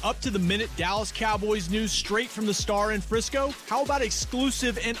interesting, up-to-the-minute Dallas Cowboys news straight from the Star in Frisco? How about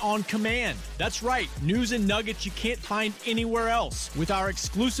exclusive and on command? That's right, news and nuggets you can't find anywhere else. With our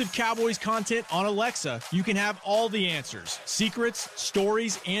exclusive Cowboys content on Alexa, you can have all the answers, secrets,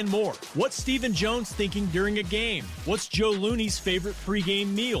 stories, and more. What's Stephen Jones thinking during a game? What's Joe Looney's favorite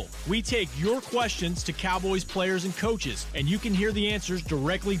pregame meal? We take your questions to Cowboys players and coaches, and you can hear the answers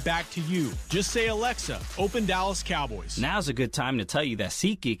directly back to you. Just say, Alexa, open Dallas Cowboys. Now's a good time to tell you that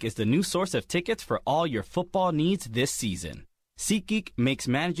SeatGeek is the new source of tickets for all your football needs this season. SeatGeek makes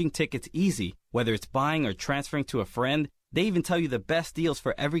managing tickets easy, whether it's buying or transferring to a friend. They even tell you the best deals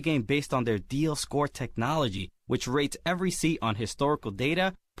for every game based on their Deal Score technology, which rates every seat on historical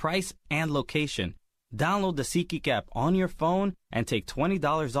data, price, and location. Download the SeatGeek app on your phone and take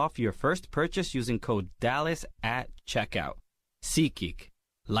 $20 off your first purchase using code DALLAS at checkout. SeatGeek.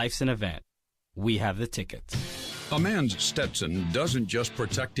 Life's an event. We have the tickets. A man's Stetson doesn't just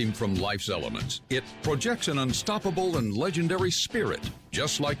protect him from life's elements. It projects an unstoppable and legendary spirit,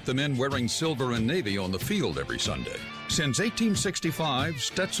 just like the men wearing silver and navy on the field every Sunday. Since 1865,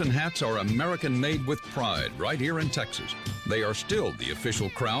 Stetson hats are American-made with pride right here in Texas. They are still the official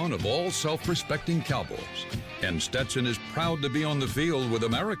crown of all self-respecting cowboys. And Stetson is proud to be on the field with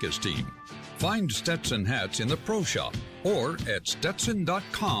America's team. Find Stetson hats in the Pro Shop or at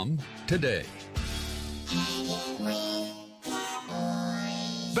Stetson.com today.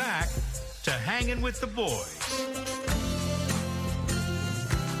 Back to Hanging with the Boys.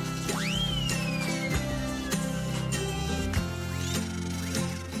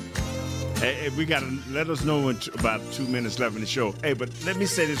 Hey, we got to let us know when about 2 minutes left in the show. Hey, but let me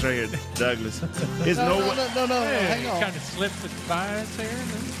say this right here, Douglas. There's no, Hey, hang on. Kind of slipped with bias there.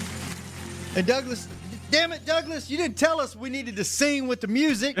 And Douglas, damn it, Douglas, you didn't tell us we needed to sing with the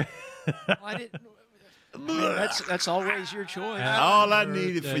music. That's always your choice. All I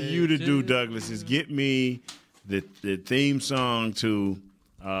needed for you to do, Douglas, is get me the theme song to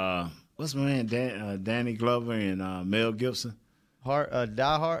what's my man, Danny Glover and Mel Gibson. Die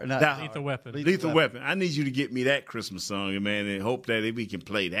Hard? Lethal Weapon. Lethal Weapon. I need you to get me that Christmas song, man, and hope that we can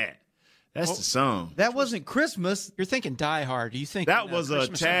play that. That's the song. That wasn't Christmas. You're thinking Die Hard. You think that was an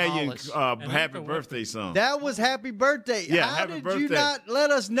Italian happy birthday song. That was Happy Birthday. Yeah, How happy did birthday. you not let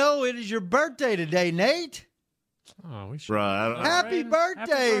us know it is your birthday today, Nate? Oh, we should. Happy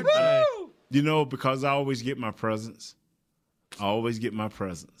birthday. Woo! You know, because I always get my presents.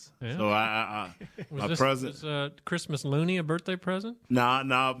 Yeah. So my present. Was Christmas Looney a birthday present? Nah,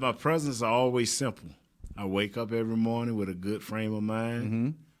 my presents are always simple. I wake up every morning with a good frame of mind. Mm-hmm.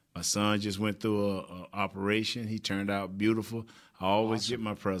 My son just went through a operation. He turned out beautiful. I always get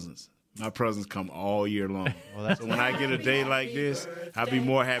my presents. My presents come all year long. Well, so when I get a day like this, I'll be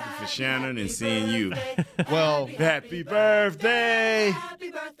more happy for Shannon and seeing you. Well, happy birthday.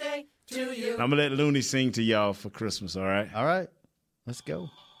 Happy birthday to you. I'm going to let Looney sing to y'all for Christmas, all right? All right. Let's go.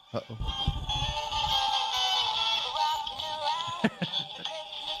 Uh-oh.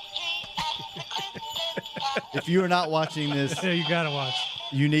 If you are not watching this, yeah, you got to watch.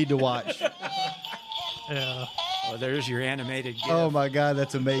 You need to watch. Yeah. Oh, there's your animated gift. Oh, my God,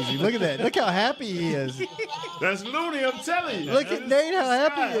 that's amazing. Look at that. Look how happy he is. That's Looney, I'm telling you. Look at Nate, how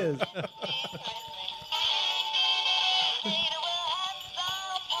happy he is.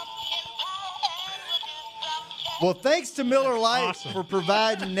 Well, thanks to Miller Lite for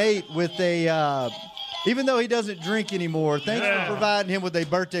providing Nate with a, even though he doesn't drink anymore, thanks for providing him with a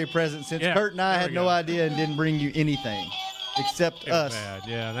birthday present since Kurt and I had no idea and didn't bring you anything except us. Bad.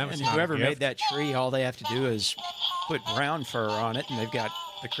 Yeah, that was and whoever made that tree, all they have to do is put brown fur on it, and they've got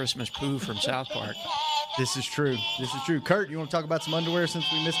the Christmas poo from South Park. This is true. This is true. Kurt, you want to talk about some underwear since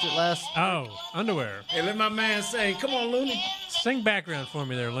we missed it last? Oh, underwear. Hey, let my man sing. Come on, Looney. Sing background for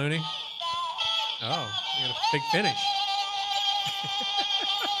me there, Looney. Oh, you got a big finish.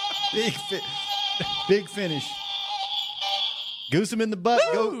 Big finish. Goose him in the butt.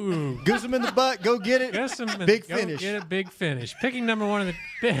 Goose him in the butt. Go get it. Big finish. Get it. Big finish. Picking number one in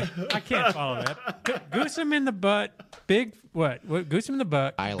the. I can't follow that. Goose him in the butt. Big what? Goose him in the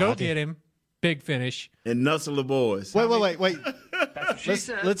butt. Go get him. Big finish. And Nussle the boys. Wait.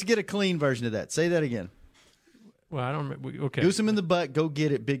 Let's get a clean version of that. Say that again. Well, I don't. Okay. Goose him in the butt. Go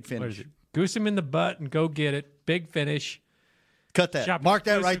get it. Big finish. What is it? Goose him in the butt and go get it. Big finish. Cut that. Shop Mark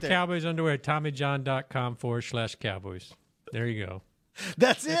that right there. Cowboys underwear at TommyJohn.com/Cowboys. There you go.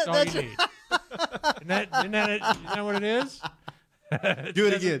 That's it. That's all you need. Isn't that what it is? Do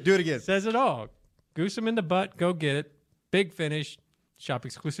it again. Do it again. Says it all. Goose him in the butt. Go get it. Big finish. Shop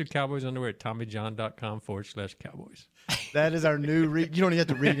exclusive Cowboys underwear at TommyJohn.com/Cowboys. That is our new read. You don't even have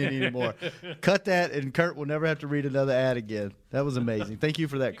to read it anymore. Cut that, and Kurt will never have to read another ad again. That was amazing. Thank you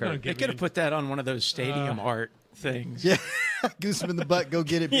for that, Kurt. They could have put that on one of those stadium art things. Yeah. Goose him in the butt. Go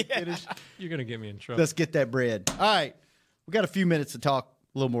get it. Big finish. You're going to get me in trouble. Let's get that bread. All right. We got a few minutes to talk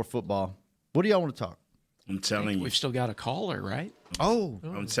a little more football. What do y'all want to talk? I'm telling you. We've still got a caller, right? Oh.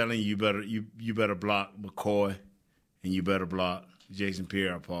 I'm telling you, you better block McCoy, and you better block Jason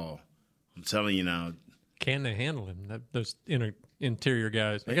Pierre-Paul. I'm telling you now. Can they handle him? Those interior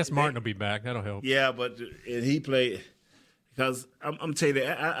guys. I guess Martin will be back. That'll help. Yeah, but and he played because I'm telling you,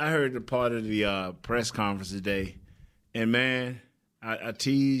 I heard the part of the press conference today, and man, I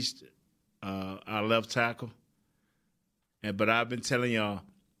teased our left tackle, but I've been telling y'all,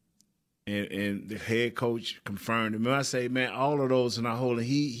 and the head coach confirmed it. When I say, man, all of those in our holding,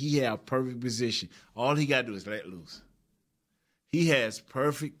 he have perfect position. All he got to do is let loose. He has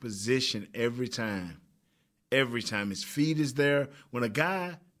perfect position every time. Every time his feet is there. When a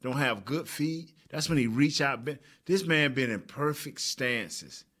guy don't have good feet, that's when he reach out. This man been in perfect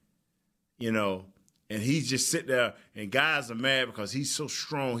stances, and he just sit there, and guys are mad because he's so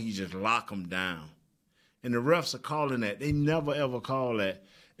strong, he just lock him down. And the refs are calling that. They never, ever call that.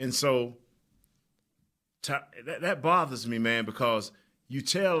 And so that bothers me, man, because you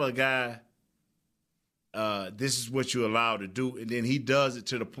tell a guy, this is what you're allowed to do, and then he does it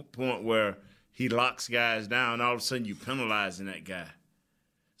to the point where he locks guys down, and all of a sudden you penalizing that guy.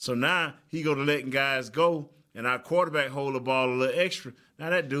 So now he go to letting guys go, and our quarterback hold the ball a little extra.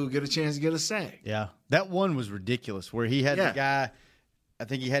 Now that dude get a chance to get a sack. Yeah, that one was ridiculous where he had the guy, I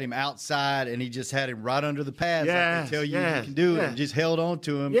think he had him outside, and he just had him right under the pads like they tell you you can do, and just held on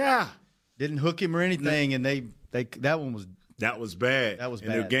to him. Yeah. Didn't hook him or anything, and that one was – That was bad. That was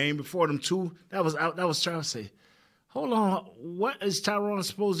bad. And the game before them two, that was trying to say, hold on, what is Tyrone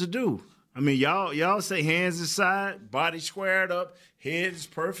supposed to do? I mean, y'all say hands aside, body squared up, head is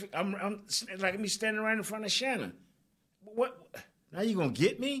perfect. I'm like me standing right in front of Shannon. What? Now you gonna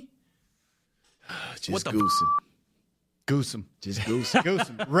get me? Just goose him. Goose him. Just goose him. Goose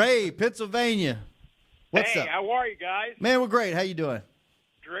him. Ray, Pennsylvania. What's up? Hey, how are you guys? Man, we're great. How you doing?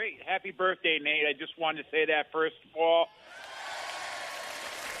 Great. Happy birthday, Nate. I just wanted to say that first of all.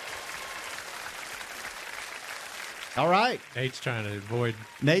 All right. Nate's trying to avoid.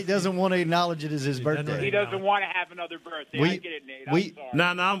 Nate doesn't want to acknowledge it as his birthday. He doesn't want to have another birthday. I get it, Nate. I'm sorry. No,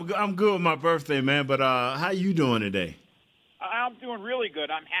 I'm good with my birthday, man. But how you doing today? I'm doing really good.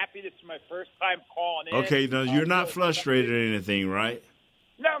 I'm happy this is my first time calling in. Okay, now you're not frustrated or anything, right?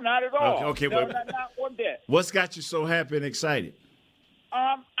 No, not at all. Okay, no, but not one bit. What's got you so happy and excited?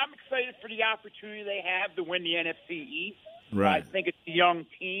 I'm excited for the opportunity they have to win the NFC East. Right. I think it's a young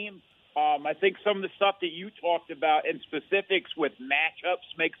team. I think some of the stuff that you talked about in specifics with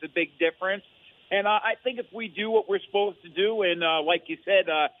matchups makes a big difference. And I think if we do what we're supposed to do and, like you said,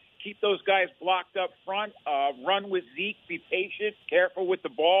 keep those guys blocked up front, run with Zeke, be patient, careful with the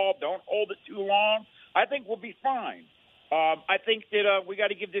ball, don't hold it too long, I think we'll be fine. I think that we got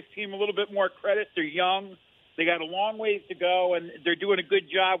to give this team a little bit more credit. They're young. They got a long ways to go, and they're doing a good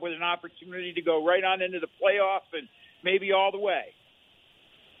job with an opportunity to go right on into the playoffs and maybe all the way.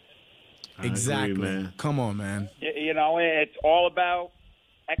 Exactly. Agree, man. Come on, man. You know, it's all about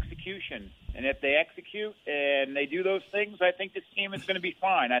execution. And if they execute and they do those things, I think this team is going to be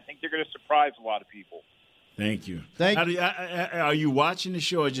fine. I think they're going to surprise a lot of people. Thank you. Are you watching the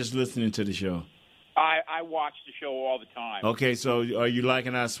show or just listening to the show? I watch the show all the time. Okay, so are you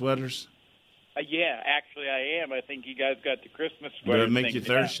liking our sweaters? Yeah, actually I am. I think you guys got the Christmas sweater. Does it make you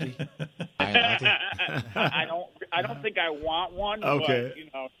thirsty? I don't think I want one. Okay. But, you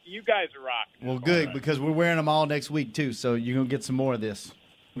know, you guys are rocking. Well, good, because we're wearing them all next week, too, so you're going to get some more of this.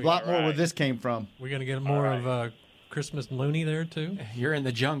 A lot more where this came from. We're going to get more of Christmas loony there, too. You're in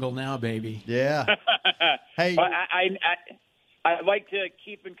the jungle now, baby. Yeah. Hey. But I'd like to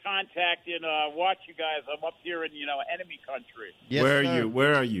keep in contact and watch you guys. I'm up here in, enemy country. Yes, Where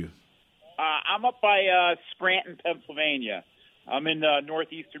sir. are you? I'm up by Scranton, Pennsylvania. I'm in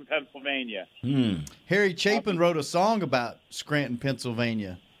northeastern Pennsylvania. Harry Chapin wrote a song about Scranton,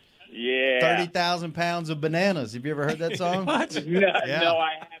 Pennsylvania. Yeah. 30,000 pounds of bananas. Have you ever heard that song? What? No,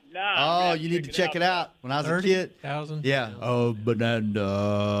 I have not. Oh, you need to check it out. When I was a kid. 30,000? Yeah. Oh, bananas.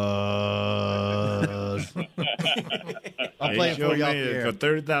 I'll play it for you off the air. For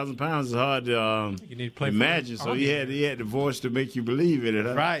 30,000 pounds is hard to You need to play imagine. So he had the voice to make you believe in it.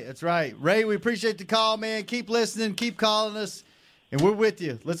 Huh? Right, that's right. Ray, we appreciate the call, man. Keep listening, keep calling us, and we're with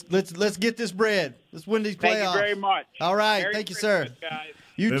you. Let's get this bread. Let's win these playoffs. Thank you very much. All right, Merry thank you, Christmas, sir. Guys.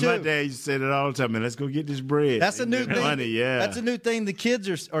 You too. My dad used to say that all the time, man. Let's go get this bread. That's a new thing. Money, yeah. That's a new thing the kids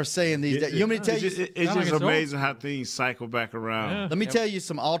are saying these days. You want me to tell you? It's just amazing how things cycle back around. Yeah. Let me tell you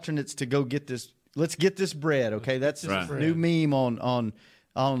some alternates to go get this. Let's get this bread, okay? That's a new meme on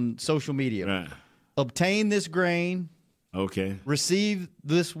social media. Right. Obtain this grain. Okay. Receive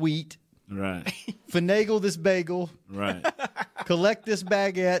this wheat. Right. Finagle this bagel. Right. Collect this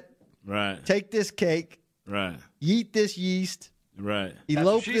baguette. Right. Take this cake. Right. Yeet this yeast. Right.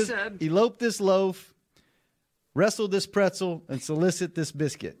 Elope this loaf. Wrestle this pretzel and solicit this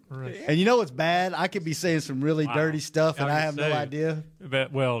biscuit. Right. And you know what's bad? I could be saying some really dirty stuff, and I have no idea.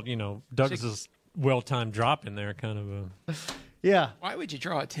 But, well, Douglas's well-timed drop in there kind of Yeah. Why would you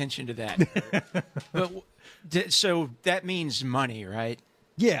draw attention to that? So that means money, right?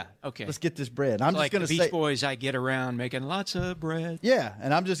 Yeah. Okay. Let's get this bread. I'm like just going to the say. Beach Boys, I get around making lots of bread. Yeah,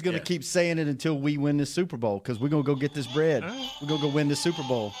 and I'm just going to keep saying it until we win this Super Bowl because we're going to go get this bread. Right. We're going to go win this Super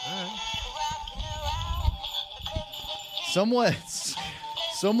Bowl. Right.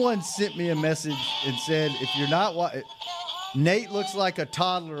 Someone sent me a message and said, if you're not Nate looks like a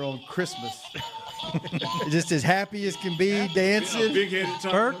toddler on Christmas. Just as happy as can be, dancing.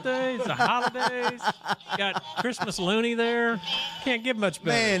 Birthdays, the holidays. Got Christmas loony there. Can't get much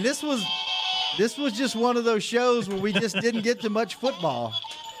better. Man, this was just one of those shows where we just didn't get to much football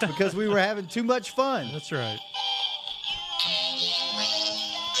because we were having too much fun. That's right.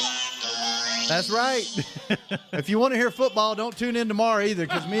 That's right. If you want to hear football, don't tune in tomorrow either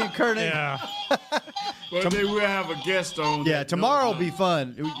because me and Kurt ain't. Yeah. Well, then we'll have a guest on. Yeah, tomorrow will be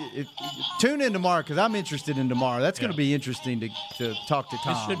fun. Tune in tomorrow because I'm interested in tomorrow. That's going to be interesting to talk to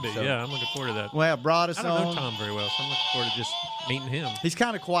Tom. It should be, yeah. I'm looking forward to that. We'll have Broadus on. I don't know Tom very well, so I'm looking forward to just meeting him. He's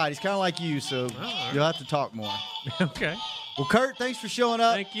kind of quiet. He's kind of like you, so you'll have to talk more. Okay. Well, Kurt, thanks for showing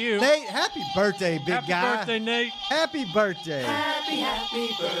up. Thank you. Nate, happy birthday, big guy. Happy birthday, Nate. Happy birthday. Happy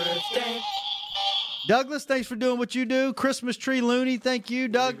birthday. Douglas, thanks for doing what you do. Christmas tree loony, thank you,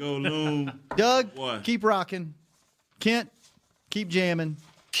 Doug. There you go, Loon. Doug, What? keep rocking. Kent, keep jamming.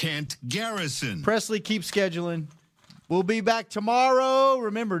 Kent Garrison. Presley, keep scheduling. We'll be back tomorrow.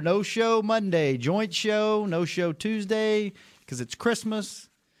 Remember, no show Monday, joint show, no show Tuesday because it's Christmas.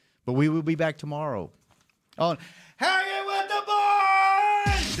 But we will be back tomorrow on Hanging with the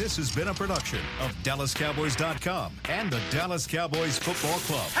Boys! This has been a production of DallasCowboys.com and the Dallas Cowboys Football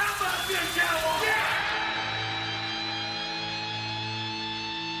Club. How about this, Cowboys?